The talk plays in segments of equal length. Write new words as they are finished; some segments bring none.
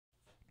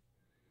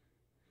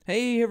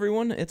Hey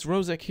everyone, it's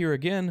Rozek here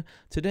again.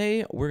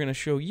 Today we're going to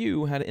show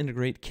you how to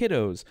integrate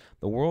KIDOZ,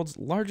 the world's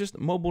largest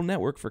mobile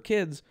network for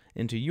kids,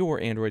 into your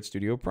Android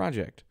Studio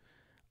project.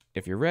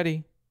 If you're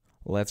ready,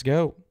 let's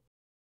go.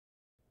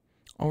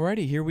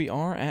 Alrighty, here we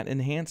are at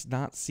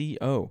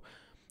enhance.co.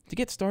 To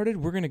get started,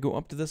 we're going to go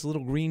up to this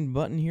little green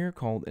button here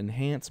called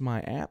Enhance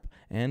My App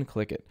and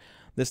click it.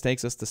 This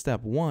takes us to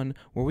step 1,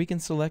 where we can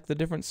select the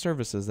different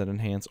services that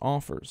Enhance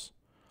offers.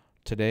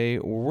 Today,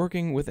 we're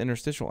working with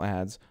interstitial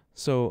ads,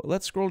 so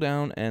let's scroll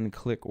down and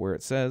click where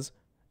it says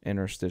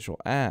Interstitial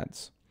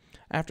Ads.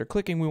 After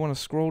clicking, we want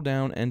to scroll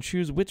down and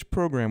choose which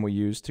program we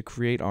use to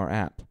create our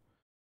app.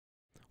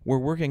 We're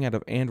working out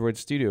of Android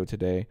Studio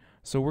today,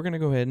 so we're going to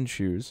go ahead and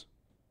choose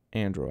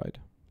Android.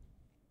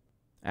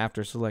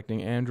 After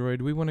selecting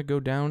Android, we want to go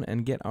down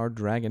and get our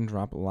drag and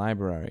drop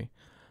library.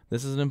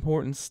 This is an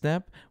important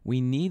step. We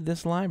need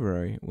this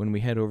library when we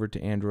head over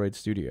to Android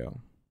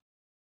Studio.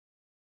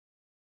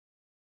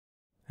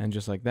 And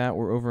just like that,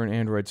 we're over in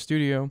Android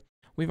Studio.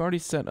 We've already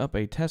set up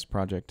a test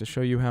project to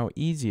show you how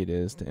easy it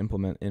is to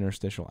implement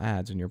interstitial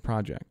ads in your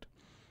project.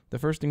 The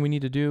first thing we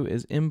need to do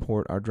is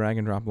import our drag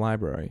and drop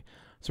library.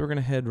 So we're going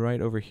to head right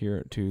over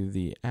here to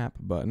the App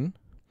button,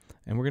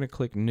 and we're going to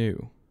click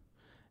New.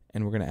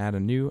 And we're going to add a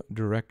new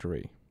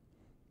directory.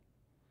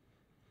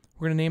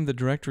 We're going to name the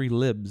directory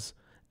libs,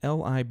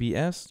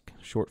 L-I-B-S,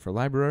 short for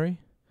library.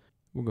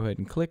 We'll go ahead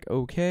and click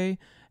OK,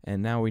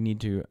 and now we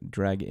need to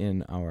drag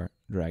in our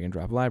drag and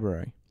drop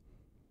library.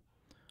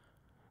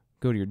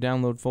 Go to your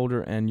download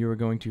folder and you're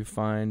going to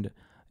find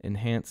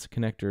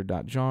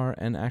enhanceconnector.jar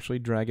and actually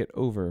drag it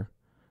over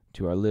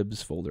to our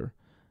libs folder.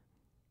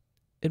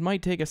 It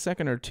might take a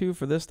second or two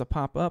for this to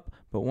pop up,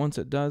 but once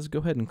it does, go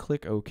ahead and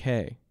click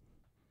OK.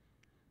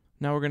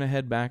 Now we're going to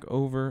head back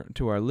over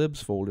to our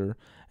libs folder,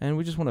 and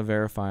we just want to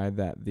verify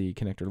that the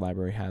connector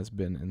library has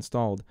been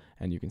installed,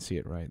 and you can see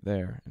it right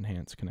there,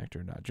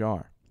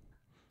 enhanceconnector.jar.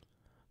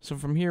 So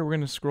from here, we're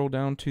going to scroll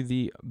down to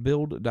the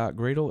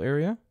build.gradle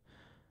area,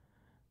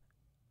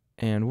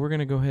 and we're going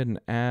to go ahead and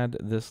add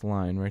this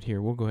line right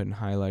here. We'll go ahead and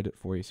highlight it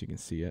for you so you can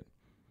see it.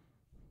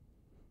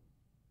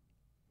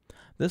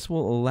 This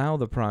will allow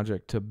the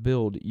project to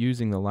build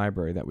using the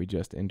library that we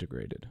just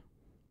integrated.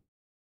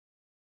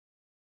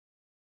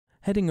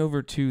 Heading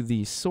over to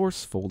the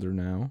source folder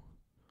now,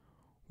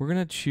 we're going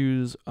to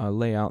choose a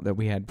layout that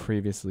we had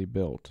previously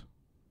built.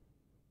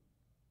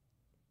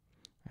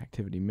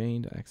 Activity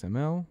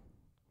main.xml.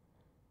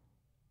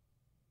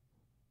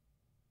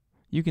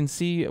 You can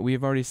see we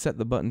have already set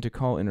the button to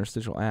call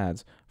interstitial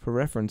ads. For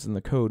reference in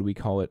the code, we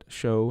call it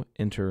show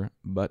enter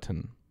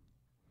button.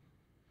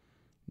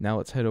 Now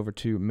let's head over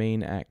to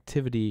main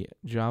activity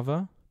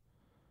Java.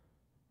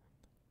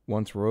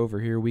 Once we're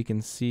over here, we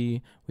can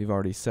see we've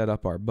already set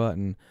up our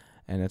button,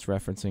 and it's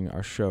referencing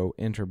our show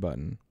enter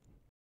button.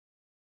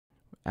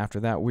 After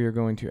that, we are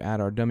going to add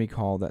our dummy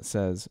call that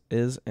says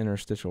is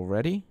interstitial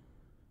ready,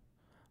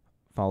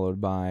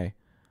 followed by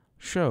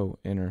show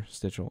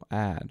interstitial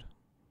ad.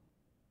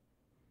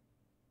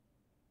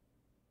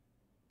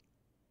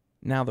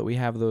 Now that we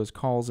have those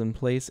calls in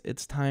place,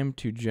 it's time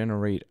to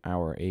generate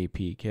our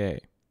APK.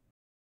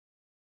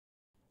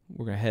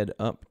 We're going to head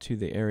up to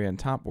the area on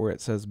top where it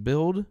says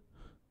build,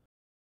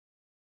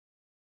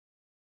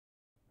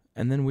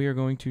 and then we are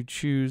going to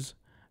choose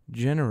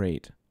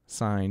generate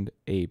signed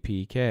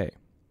APK.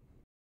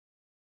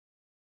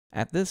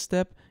 At this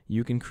step,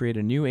 you can create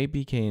a new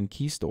APK in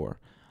KeyStore.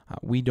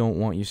 We don't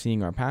want you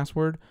seeing our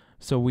password,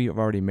 so we have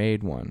already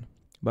made one.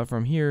 But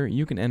from here,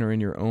 you can enter in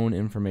your own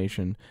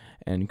information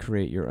and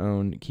create your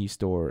own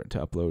KeyStore to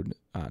upload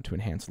to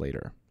Enhance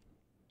later.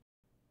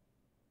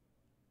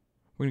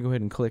 We're going to go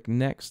ahead and click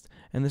Next,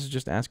 and this is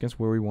just asking us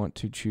where we want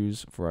to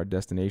choose for our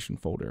destination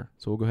folder.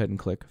 So we'll go ahead and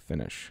click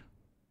Finish.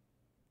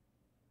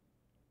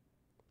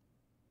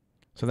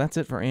 So that's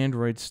it for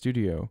Android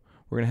Studio.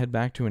 We're going to head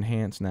back to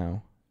Enhance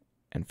now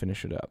and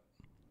finish it up.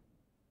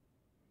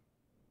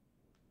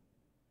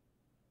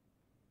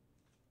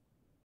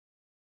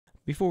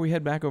 Before we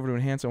head back over to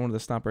Enhance, I wanted to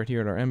stop right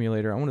here at our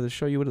emulator. I wanted to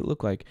show you what it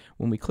looked like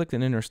when we clicked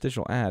an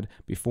interstitial ad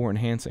before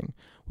enhancing.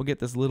 We'll get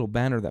this little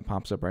banner that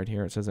pops up right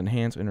here. It says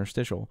Enhance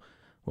Interstitial.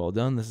 Well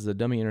done, this is a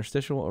dummy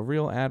interstitial. A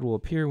real ad will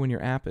appear when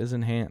your app is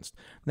enhanced.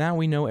 Now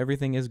we know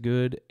everything is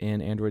good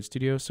in Android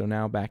Studio, so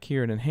now back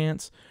here at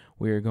Enhance,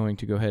 we are going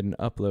to go ahead and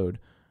upload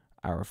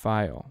our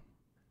file.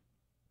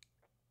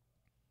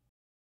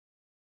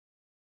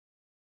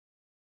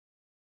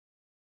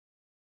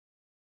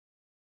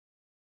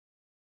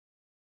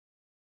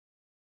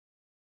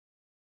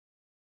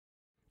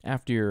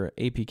 After your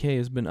APK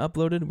has been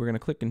uploaded, we're going to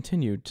click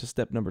Continue to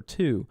step number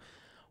 2,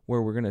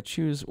 where we're going to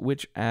choose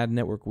which ad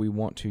network we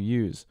want to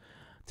use.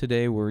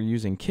 Today we're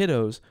using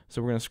KIDOZ,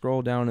 so we're going to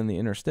scroll down in the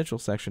interstitial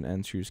section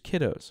and choose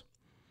KIDOZ.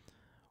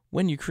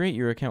 When you create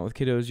your account with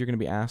KIDOZ, you're going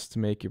to be asked to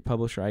make your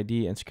publisher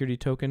ID and security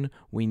token.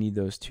 We need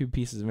those two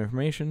pieces of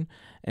information.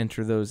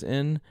 Enter those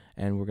in,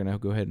 and we're going to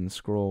go ahead and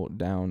scroll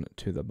down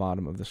to the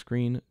bottom of the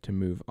screen to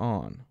move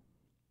on.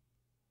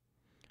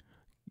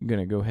 I'm going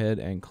to go ahead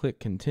and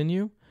click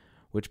Continue,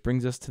 which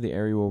brings us to the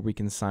area where we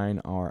can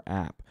sign our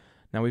app.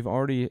 Now we've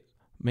already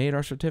made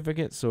our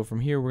certificate, so from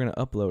here we're going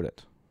to upload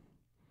it.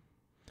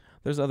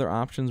 There's other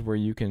options where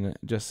you can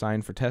just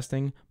sign for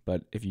testing,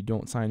 but if you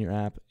don't sign your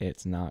app,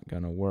 it's not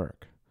going to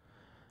work.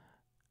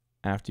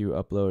 After you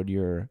upload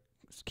your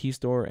key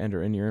store,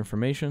 enter in your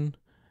information,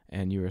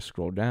 and you will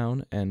scroll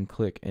down and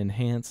click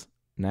Enhance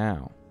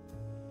Now.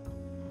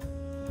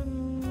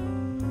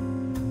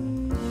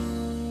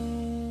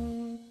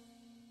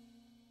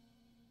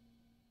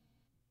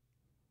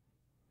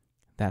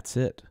 That's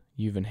it.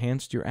 You've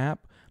enhanced your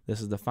app.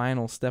 This is the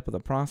final step of the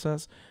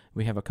process.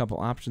 We have a couple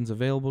options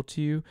available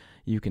to you.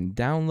 You can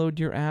download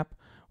your app.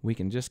 We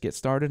can just get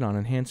started on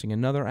enhancing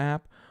another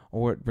app,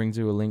 or it brings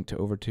you a link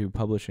over to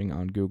publishing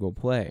on Google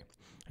Play.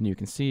 And you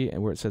can see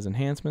where it says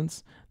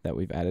enhancements that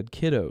we've added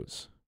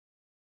KIDOZ.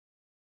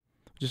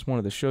 Just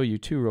wanted to show you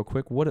too real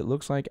quick what it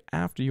looks like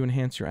after you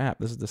enhance your app.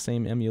 This is the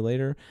same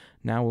emulator.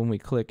 Now when we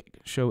click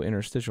show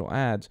interstitial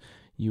ads,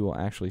 you will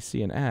actually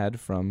see an ad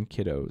from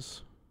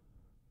KIDOZ.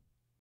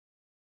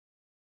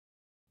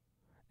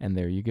 And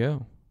there you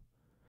go.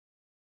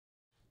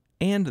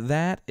 And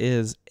that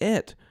is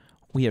it.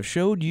 We have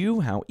showed you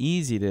how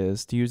easy it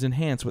is to use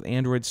Enhance with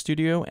Android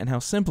Studio and how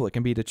simple it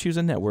can be to choose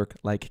a network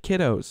like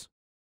KIDOZ.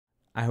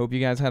 I hope you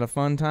guys had a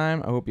fun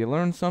time. I hope you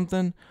learned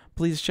something.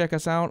 Please check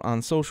us out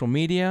on social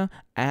media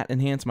at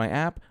Enhance My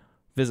App.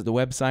 Visit the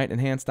website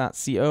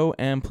enhance.co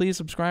and please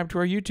subscribe to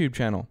our YouTube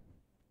channel.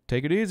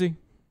 Take it easy.